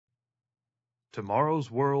Tomorrow's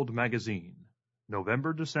World Magazine,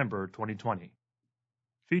 November-December 2020.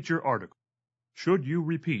 Feature article, Should You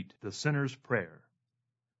Repeat the Sinner's Prayer?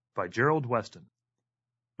 By Gerald Weston.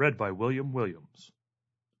 Read by William Williams.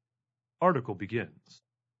 Article begins.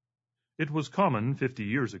 It was common 50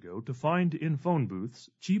 years ago to find in phone booths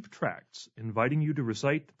cheap tracts inviting you to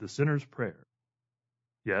recite the sinner's prayer.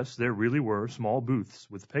 Yes, there really were small booths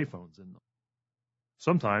with payphones in them.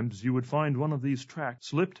 Sometimes you would find one of these tracts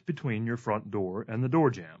slipped between your front door and the door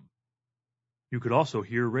jamb. You could also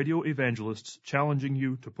hear radio evangelists challenging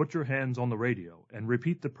you to put your hands on the radio and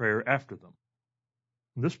repeat the prayer after them.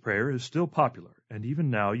 This prayer is still popular, and even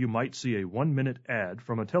now you might see a 1-minute ad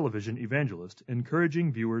from a television evangelist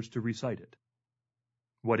encouraging viewers to recite it.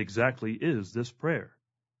 What exactly is this prayer?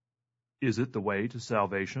 Is it the way to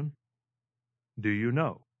salvation? Do you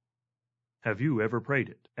know? Have you ever prayed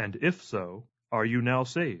it? And if so, are you now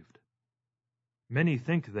saved? Many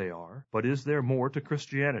think they are, but is there more to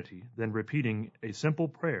Christianity than repeating a simple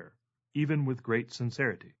prayer, even with great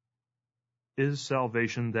sincerity? Is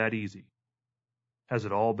salvation that easy? Has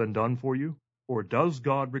it all been done for you, or does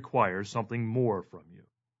God require something more from you?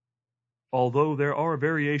 Although there are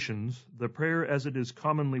variations, the prayer as it is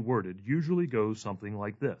commonly worded usually goes something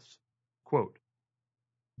like this. Quote,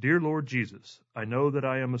 Dear Lord Jesus, I know that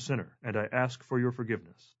I am a sinner, and I ask for your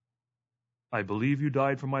forgiveness. I believe you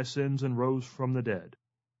died for my sins and rose from the dead.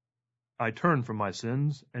 I turn from my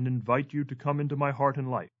sins and invite you to come into my heart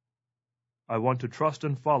and life. I want to trust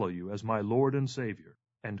and follow you as my Lord and Savior.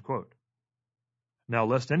 End quote. Now,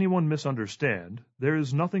 lest anyone misunderstand, there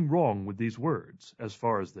is nothing wrong with these words, as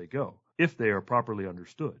far as they go, if they are properly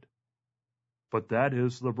understood. But that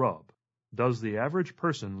is the rub. Does the average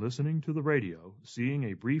person listening to the radio, seeing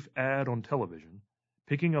a brief ad on television,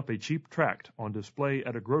 picking up a cheap tract on display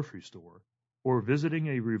at a grocery store, or visiting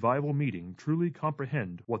a revival meeting truly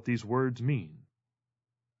comprehend what these words mean?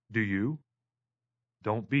 Do you?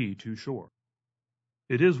 Don't be too sure.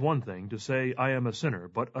 It is one thing to say, I am a sinner,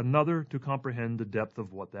 but another to comprehend the depth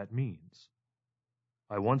of what that means.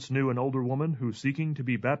 I once knew an older woman who, seeking to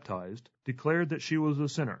be baptized, declared that she was a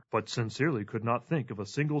sinner, but sincerely could not think of a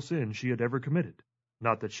single sin she had ever committed,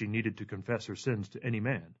 not that she needed to confess her sins to any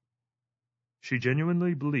man. She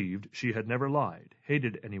genuinely believed she had never lied,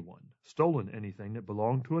 hated anyone, stolen anything that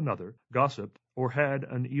belonged to another, gossiped, or had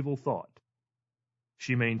an evil thought.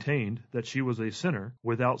 She maintained that she was a sinner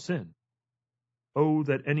without sin. Oh,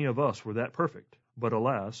 that any of us were that perfect, but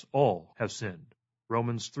alas, all have sinned.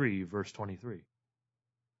 Romans 3, verse 23.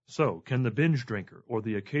 So, can the binge drinker or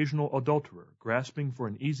the occasional adulterer, grasping for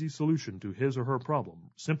an easy solution to his or her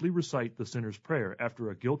problem, simply recite the sinner's prayer after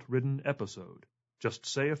a guilt-ridden episode? Just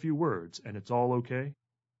say a few words and it's all okay?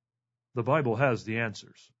 The Bible has the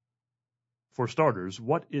answers. For starters,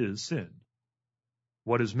 what is sin?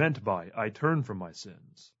 What is meant by, I turn from my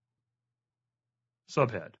sins?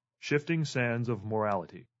 Subhead, Shifting Sands of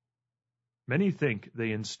Morality. Many think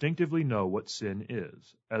they instinctively know what sin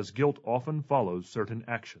is, as guilt often follows certain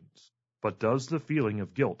actions. But does the feeling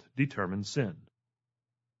of guilt determine sin?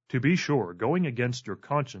 To be sure, going against your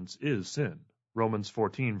conscience is sin. Romans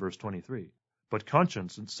 14, verse 23. But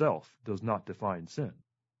conscience itself does not define sin.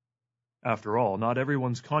 After all, not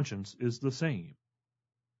everyone's conscience is the same.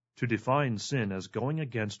 To define sin as going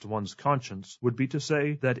against one's conscience would be to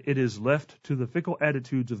say that it is left to the fickle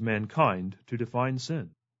attitudes of mankind to define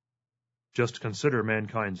sin. Just consider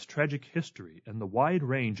mankind's tragic history and the wide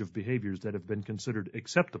range of behaviors that have been considered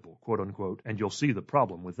acceptable, quote-unquote, and you'll see the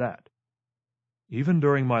problem with that. Even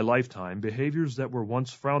during my lifetime, behaviors that were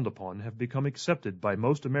once frowned upon have become accepted by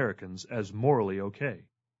most Americans as morally okay.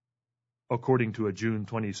 According to a June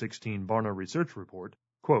 2016 Barna Research report,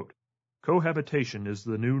 quote, cohabitation is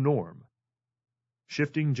the new norm.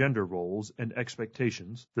 Shifting gender roles and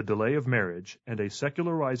expectations, the delay of marriage, and a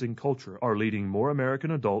secularizing culture are leading more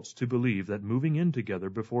American adults to believe that moving in together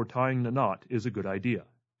before tying the knot is a good idea.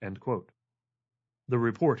 End quote. The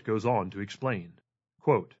report goes on to explain,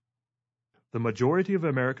 quote, the majority of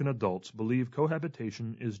American adults believe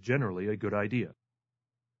cohabitation is generally a good idea.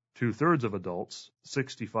 2/3 of adults,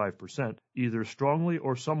 65%, either strongly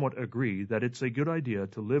or somewhat agree that it's a good idea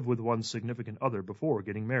to live with one's significant other before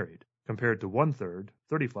getting married, compared to 1/3,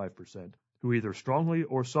 35%, who either strongly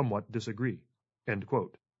or somewhat disagree. End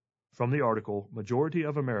quote. From the article, Majority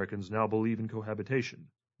of Americans Now Believe in Cohabitation,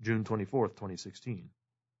 June 24, 2016.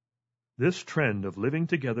 This trend of living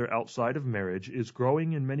together outside of marriage is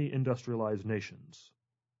growing in many industrialized nations.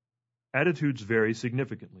 Attitudes vary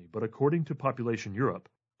significantly, but according to Population Europe,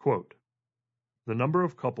 quote, the number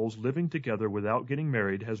of couples living together without getting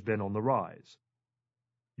married has been on the rise.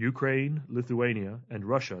 Ukraine, Lithuania, and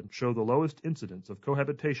Russia show the lowest incidence of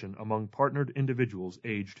cohabitation among partnered individuals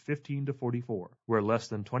aged 15 to 44, where less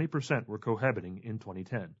than 20% were cohabiting in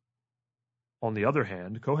 2010. On the other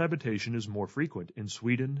hand, cohabitation is more frequent in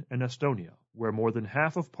Sweden and Estonia, where more than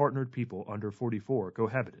half of partnered people under 44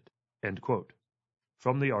 cohabited. End quote.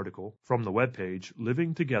 From the article, from the webpage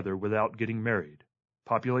Living Together Without Getting Married,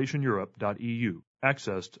 populationeurope.eu,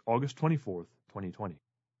 accessed August 24, 2020.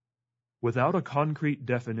 Without a concrete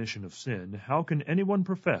definition of sin, how can anyone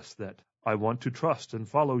profess that, I want to trust and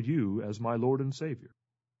follow you as my Lord and Savior?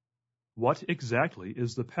 What exactly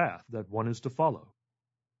is the path that one is to follow?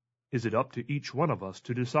 Is it up to each one of us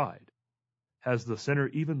to decide? Has the sinner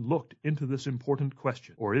even looked into this important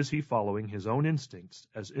question, or is he following his own instincts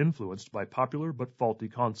as influenced by popular but faulty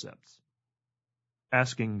concepts?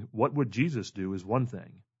 Asking, what would Jesus do, is one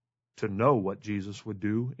thing. To know what Jesus would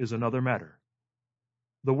do is another matter.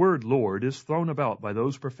 The word Lord is thrown about by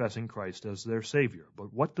those professing Christ as their Savior,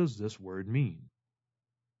 but what does this word mean?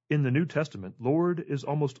 In the New Testament, Lord is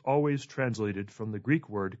almost always translated from the Greek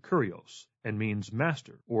word kurios and means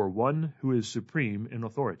master, or one who is supreme in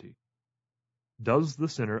authority. Does the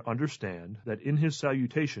sinner understand that in his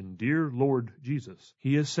salutation, Dear Lord Jesus,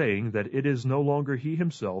 he is saying that it is no longer he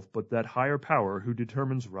himself but that higher power who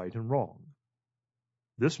determines right and wrong?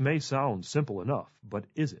 This may sound simple enough, but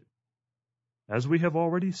is it? As we have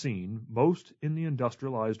already seen, most in the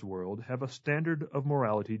industrialized world have a standard of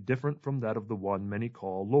morality different from that of the one many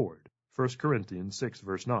call Lord. 1 Corinthians 6,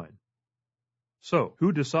 verse 9. So,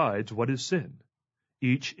 who decides what is sin?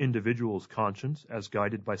 Each individual's conscience as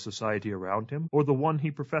guided by society around him, or the one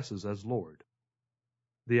he professes as Lord?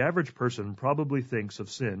 The average person probably thinks of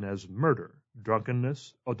sin as murder,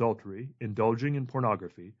 drunkenness, adultery, indulging in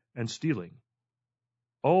pornography, and stealing.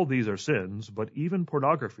 All these are sins, but even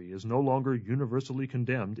pornography is no longer universally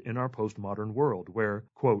condemned in our postmodern world, where,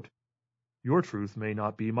 quote, your truth may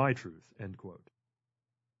not be my truth, end quote.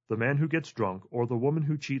 The man who gets drunk or the woman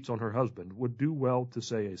who cheats on her husband would do well to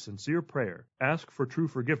say a sincere prayer, ask for true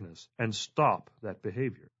forgiveness, and stop that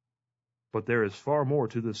behavior. But there is far more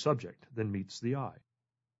to this subject than meets the eye.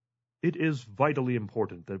 It is vitally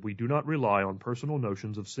important that we do not rely on personal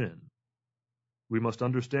notions of sin. We must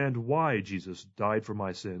understand why Jesus died for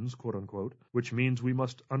my sins, quote unquote, which means we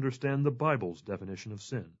must understand the Bible's definition of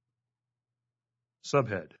sin.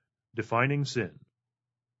 Subhead: Defining Sin.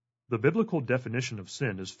 The biblical definition of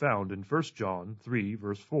sin is found in 1 John 3,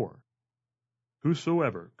 verse 4.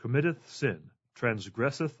 Whosoever committeth sin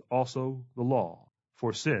transgresseth also the law,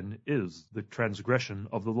 for sin is the transgression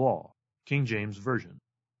of the law. King James Version.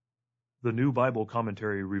 The New Bible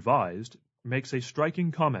Commentary Revised makes a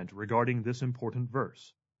striking comment regarding this important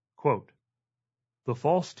verse. Quote, the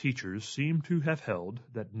false teachers seem to have held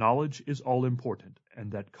that knowledge is all important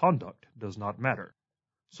and that conduct does not matter.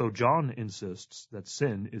 So John insists that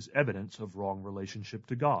sin is evidence of wrong relationship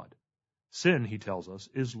to God. Sin, he tells us,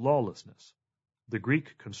 is lawlessness, the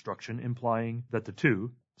Greek construction implying that the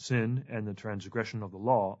two, sin and the transgression of the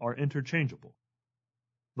law, are interchangeable.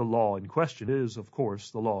 The law in question is, of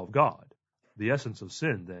course, the law of God. The essence of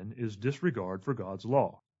sin, then, is disregard for God's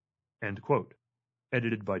law. End quote.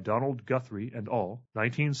 Edited by Donald Guthrie and al.,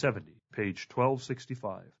 1970, page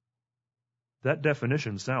 1265. That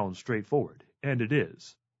definition sounds straightforward, and it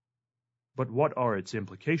is. But what are its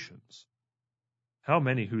implications? How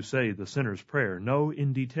many who say the sinner's prayer know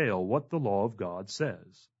in detail what the law of God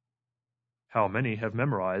says? How many have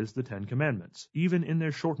memorized the 10 Commandments, even in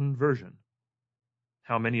their shortened version?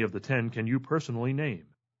 How many of the 10 can you personally name?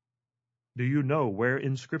 Do you know where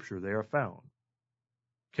in Scripture they are found?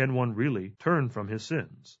 Can one really turn from his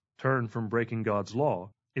sins, turn from breaking God's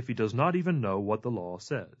law, if he does not even know what the law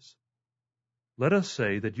says? Let us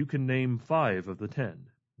say that you can name 5 of the 10,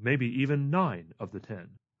 maybe even 9 of the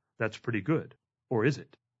 10. That's pretty good, or is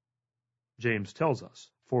it? James tells us,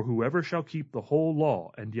 for whoever shall keep the whole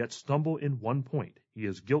law and yet stumble in one point, he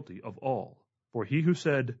is guilty of all. For he who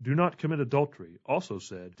said, do not commit adultery, also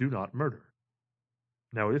said, do not murder.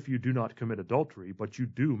 Now if you do not commit adultery, but you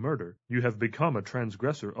do murder, you have become a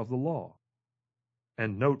transgressor of the law.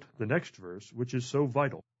 And note the next verse, which is so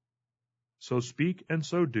vital. So speak and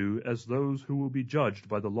so do as those who will be judged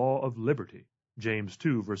by the law of liberty. James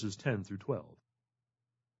 2, verses 10 through 12.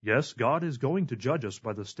 Yes, God is going to judge us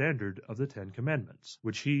by the standard of the 10 Commandments,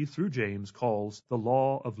 which he, through James, calls the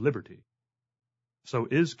law of liberty. So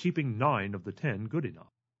is keeping 9 of the 10 good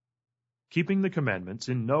enough? Keeping the commandments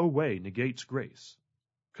in no way negates grace.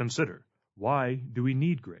 Consider, why do we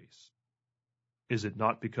need grace? Is it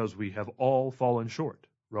not because we have all fallen short?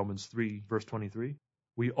 Romans 3, verse 23.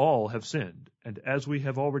 We all have sinned, and as we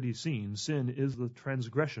have already seen, sin is the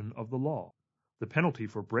transgression of the law. The penalty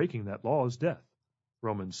for breaking that law is death.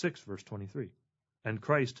 Romans 6, verse 23. And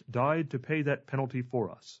Christ died to pay that penalty for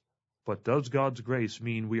us. But does God's grace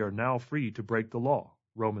mean we are now free to break the law?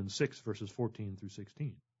 Romans 6, verses 14 through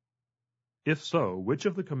 16. If so, which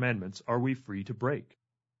of the commandments are we free to break?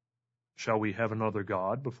 Shall we have another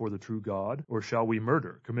God before the true God, or shall we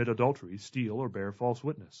murder, commit adultery, steal, or bear false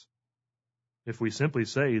witness? If we simply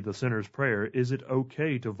say the sinner's prayer, is it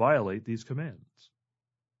okay to violate these commands?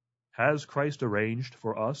 Has Christ arranged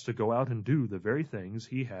for us to go out and do the very things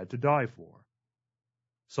he had to die for?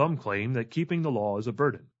 Some claim that keeping the law is a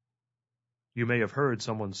burden. You may have heard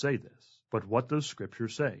someone say this, but what does Scripture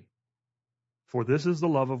say? For this is the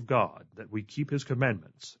love of God, that we keep his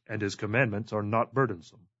commandments, and his commandments are not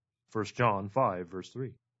burdensome. 1 John 5, verse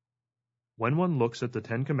 3. When one looks at the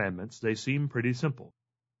 10 Commandments, they seem pretty simple.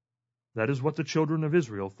 That is what the children of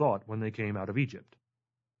Israel thought when they came out of Egypt.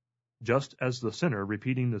 Just as the sinner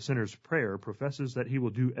repeating the sinner's prayer professes that he will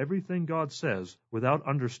do everything God says without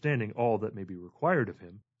understanding all that may be required of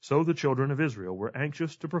him, so the children of Israel were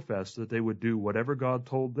anxious to profess that they would do whatever God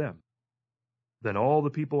told them. Then all the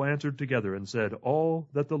people answered together and said, All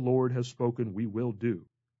that the Lord has spoken we will do.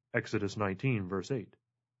 Exodus 19, verse 8.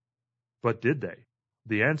 But did they?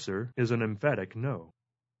 The answer is an emphatic no.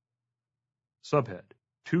 Subhead: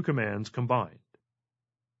 2 commands combined.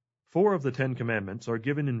 4 of the 10 commandments are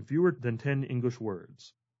given in fewer than 10 English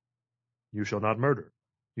words. You shall not murder.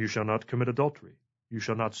 You shall not commit adultery. You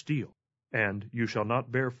shall not steal. And you shall not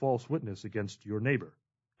bear false witness against your neighbor.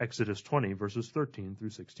 Exodus 20, verses 13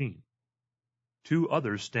 through 16. 2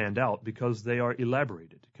 others stand out because they are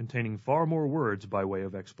elaborated, containing far more words by way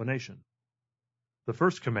of explanation. The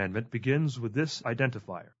first commandment begins with this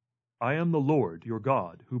identifier: I am the Lord your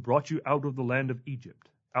God, who brought you out of the land of Egypt,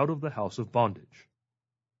 out of the house of bondage.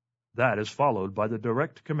 That is followed by the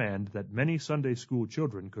direct command that many Sunday school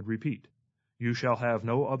children could repeat: You shall have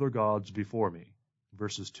no other gods before me,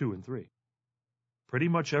 verses 2 and 3. Pretty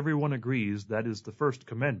much everyone agrees that is the first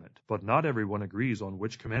commandment, but not everyone agrees on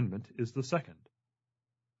which commandment is the second.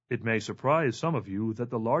 It may surprise some of you that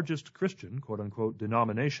the largest Christian, quote-unquote,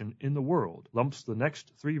 denomination in the world lumps the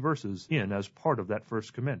next 3 verses in as part of that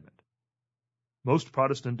first commandment. Most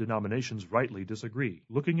Protestant denominations rightly disagree,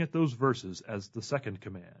 looking at those verses as the second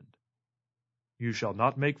command. You shall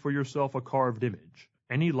not make for yourself a carved image,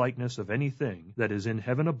 any likeness of anything that is in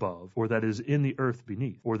heaven above, or that is in the earth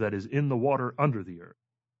beneath, or that is in the water under the earth.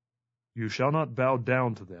 You shall not bow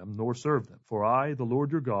down to them, nor serve them. For I, the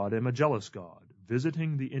Lord your God, am a jealous God,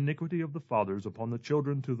 visiting the iniquity of the fathers upon the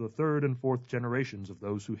children to the 3rd and 4th generations of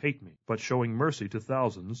those who hate me, but showing mercy to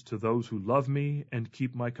thousands, to those who love me and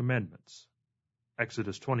keep my commandments.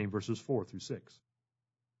 Exodus 20, verses 4 through 6.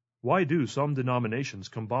 Why do some denominations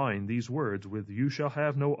combine these words with you shall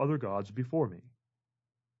have no other gods before me?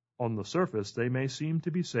 On the surface, they may seem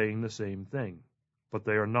to be saying the same thing, but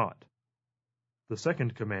they are not. The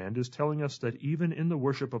second command is telling us that even in the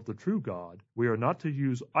worship of the true God, we are not to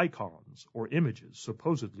use icons or images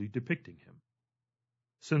supposedly depicting him.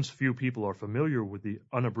 Since few people are familiar with the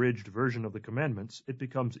unabridged version of the commandments, it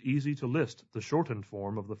becomes easy to list the shortened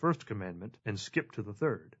form of the first commandment and skip to the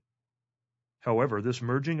third. However, this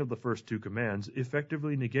merging of the first 2 commands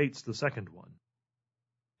effectively negates the second one.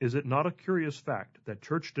 Is it not a curious fact that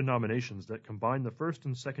church denominations that combine the first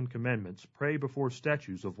and second commandments pray before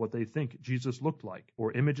statues of what they think Jesus looked like,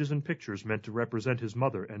 or images and pictures meant to represent his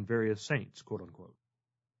mother and various saints, quote-unquote?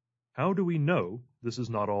 How do we know this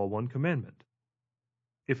is not all one commandment?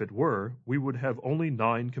 If it were, we would have only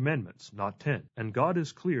 9 commandments, not 10, and God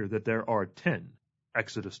is clear that there are 10.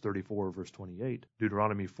 Exodus 34, verse 28,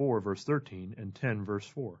 Deuteronomy 4, verse 13, and 10, verse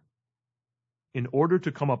 4. In order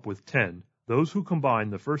to come up with 10, those who combine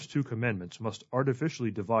the first 2 commandments must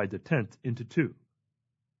artificially divide the 10th into 2.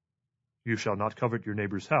 You shall not covet your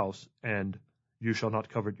neighbor's house, and you shall not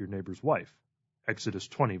covet your neighbor's wife. Exodus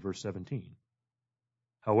 20, verse 17.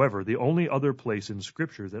 However, the only other place in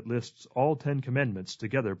Scripture that lists all 10 commandments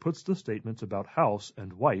together puts the statements about house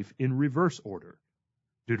and wife in reverse order.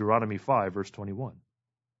 Deuteronomy 5, verse 21.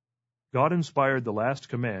 God inspired the last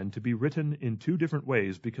command to be written in 2 different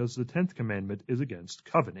ways because the 10th commandment is against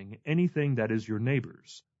coveting anything that is your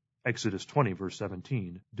neighbor's. Exodus 20, verse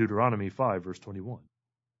 17, Deuteronomy 5, verse 21.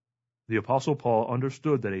 The Apostle Paul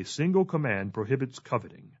understood that a single command prohibits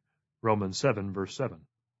coveting. Romans 7, verse 7.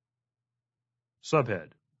 Subhead: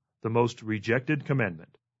 the most rejected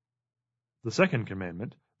commandment. The second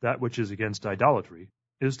commandment, that which is against idolatry,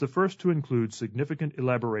 is the first to include significant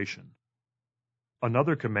elaboration.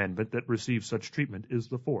 Another commandment that receives such treatment is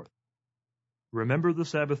the 4th. Remember the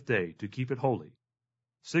Sabbath day to keep it holy.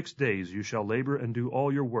 6 days you shall labor and do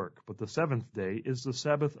all your work, but the 7th day is the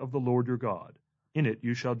Sabbath of the Lord your God. In it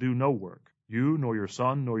you shall do no work, you, nor your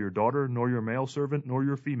son, nor your daughter, nor your male servant, nor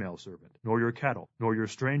your female servant, nor your cattle, nor your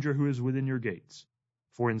stranger who is within your gates.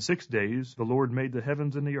 For in 6 days the Lord made the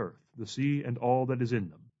heavens and the earth, the sea and all that is in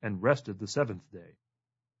them, and rested the 7th day.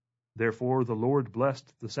 Therefore the Lord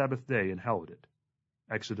blessed the Sabbath day and hallowed it.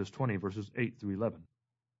 Exodus 20, verses 8 through 11.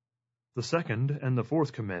 The second and the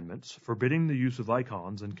fourth commandments, forbidding the use of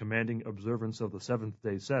icons and commanding observance of the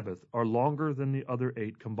 7th-day Sabbath, are longer than the other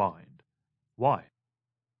 8 combined. Why?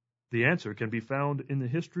 The answer can be found in the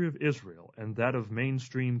history of Israel and that of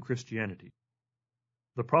mainstream Christianity.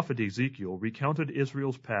 The prophet Ezekiel recounted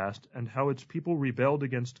Israel's past and how its people rebelled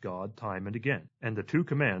against God time and again, and the 2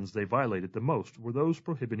 commands they violated the most were those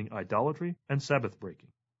prohibiting idolatry and Sabbath breaking.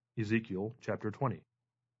 Ezekiel chapter 20.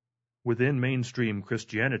 Within mainstream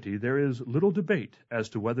Christianity there is little debate as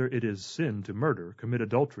to whether it is sin to murder, commit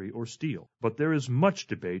adultery, or steal, but there is much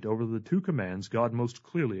debate over the 2 commands God most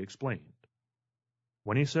clearly explained.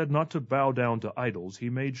 When he said not to bow down to idols, he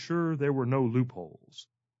made sure there were no loopholes.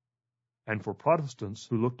 And for Protestants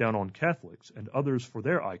who look down on Catholics and others for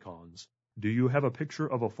their icons, do you have a picture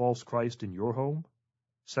of a false Christ in your home?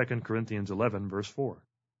 2 Corinthians 11, verse 4.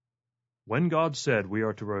 When God said we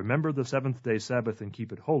are to remember the 7th-day Sabbath and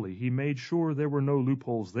keep it holy, he made sure there were no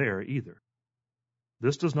loopholes there either.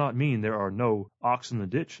 This does not mean there are no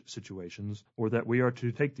ox-in-the-ditch situations, or that we are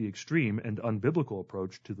to take the extreme and unbiblical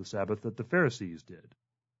approach to the Sabbath that the Pharisees did.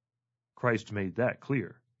 Christ made that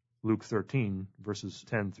clear. Luke 13, verses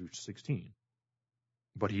 10 through 16.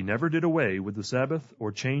 But he never did away with the Sabbath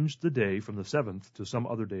or changed the day from the 7th to some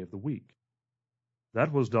other day of the week.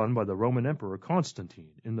 That was done by the Roman Emperor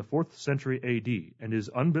Constantine in the 4th century A.D., and his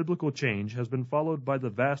unbiblical change has been followed by the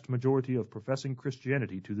vast majority of professing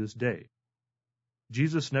Christianity to this day.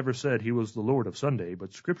 Jesus never said he was the Lord of Sunday,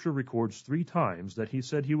 but Scripture records 3 times that he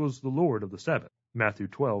said he was the Lord of the Sabbath. Matthew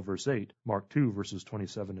 12, verse 8, Mark 2, verses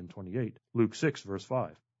 27 and 28, Luke 6, verse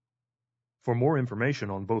 5. For more information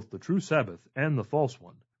on both the true Sabbath and the false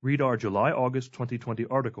one, read our July-August 2020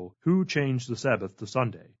 article, Who Changed the Sabbath to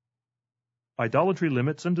Sunday? Idolatry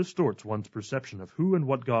limits and distorts one's perception of who and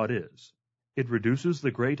what God is. It reduces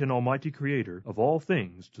the great and almighty Creator of all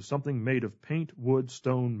things to something made of paint, wood,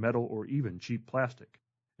 stone, metal, or even cheap plastic.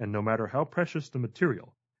 And no matter how precious the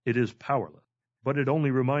material, it is powerless. But it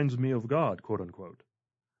only reminds me of God, quote-unquote.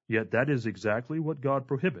 Yet that is exactly what God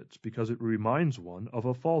prohibits, because it reminds one of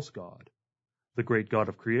a false God. The great God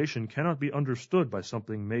of creation cannot be understood by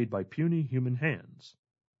something made by puny human hands.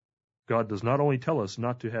 God does not only tell us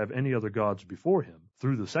not to have any other gods before him,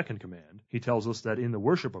 through the 2nd command, he tells us that in the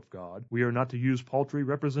worship of God, we are not to use paltry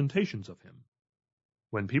representations of him.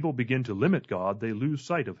 When people begin to limit God, they lose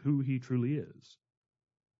sight of who he truly is.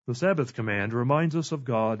 The Sabbath command reminds us of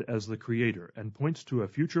God as the Creator and points to a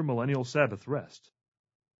future millennial Sabbath rest.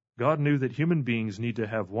 God knew that human beings need to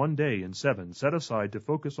have 1 day in 7 set aside to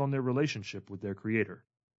focus on their relationship with their Creator.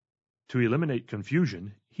 To eliminate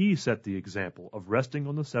confusion, he set the example of resting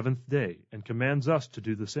on the 7th day and commands us to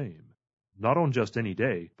do the same, not on just any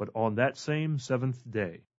day, but on that same 7th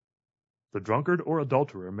day. The drunkard or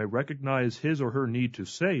adulterer may recognize his or her need to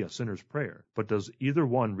say a sinner's prayer, but does either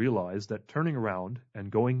one realize that turning around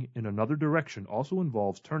and going in another direction also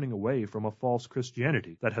involves turning away from a false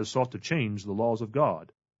Christianity that has sought to change the laws of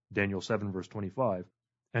God, Daniel 7, verse 25,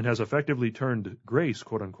 and has effectively turned grace,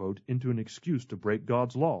 quote-unquote, into an excuse to break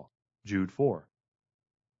God's law, Jude 4.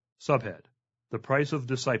 Subhead: The Price of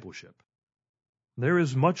Discipleship. There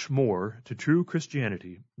is much more to true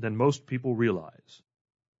Christianity than most people realize.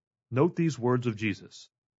 Note these words of Jesus: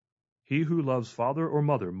 He who loves father or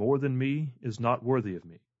mother more than me is not worthy of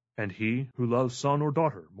me, and he who loves son or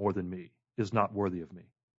daughter more than me is not worthy of me.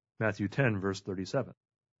 Matthew 10, verse 37.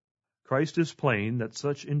 Christ is plain that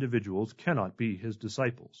such individuals cannot be his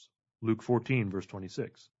disciples. Luke 14, verse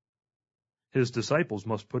 26. His disciples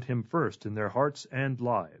must put him first in their hearts and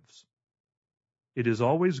lives. It is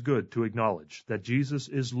always good to acknowledge that Jesus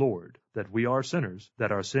is Lord, that we are sinners,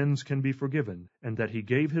 that our sins can be forgiven, and that he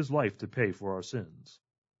gave his life to pay for our sins.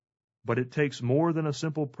 But it takes more than a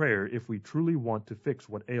simple prayer if we truly want to fix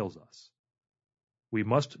what ails us. We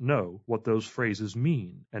must know what those phrases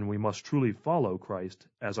mean, and we must truly follow Christ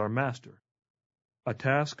as our Master, a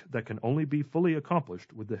task that can only be fully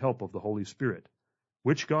accomplished with the help of the Holy Spirit,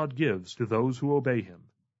 which God gives to those who obey him.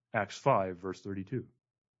 Acts 5, verse 32.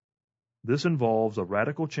 This involves a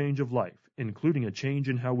radical change of life, including a change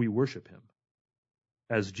in how we worship him.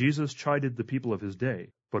 As Jesus chided the people of his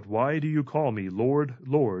day, "But why do you call me Lord,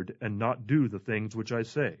 Lord, and not do the things which I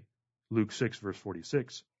say?" Luke 6, verse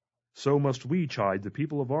 46. So must we chide the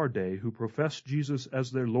people of our day who profess Jesus as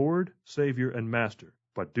their Lord, Savior, and Master,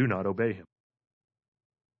 but do not obey him.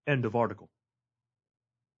 End of article.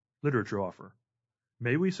 Literature offer.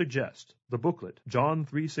 May we suggest the booklet John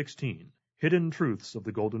 3:16, Hidden Truths of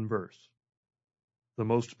the Golden Verse. The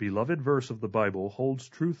most beloved verse of the Bible holds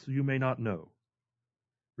truths you may not know.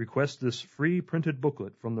 Request this free printed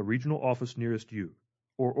booklet from the regional office nearest you,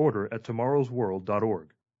 or order at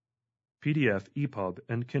tomorrowsworld.org. PDF, EPUB,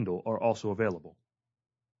 and Kindle are also available.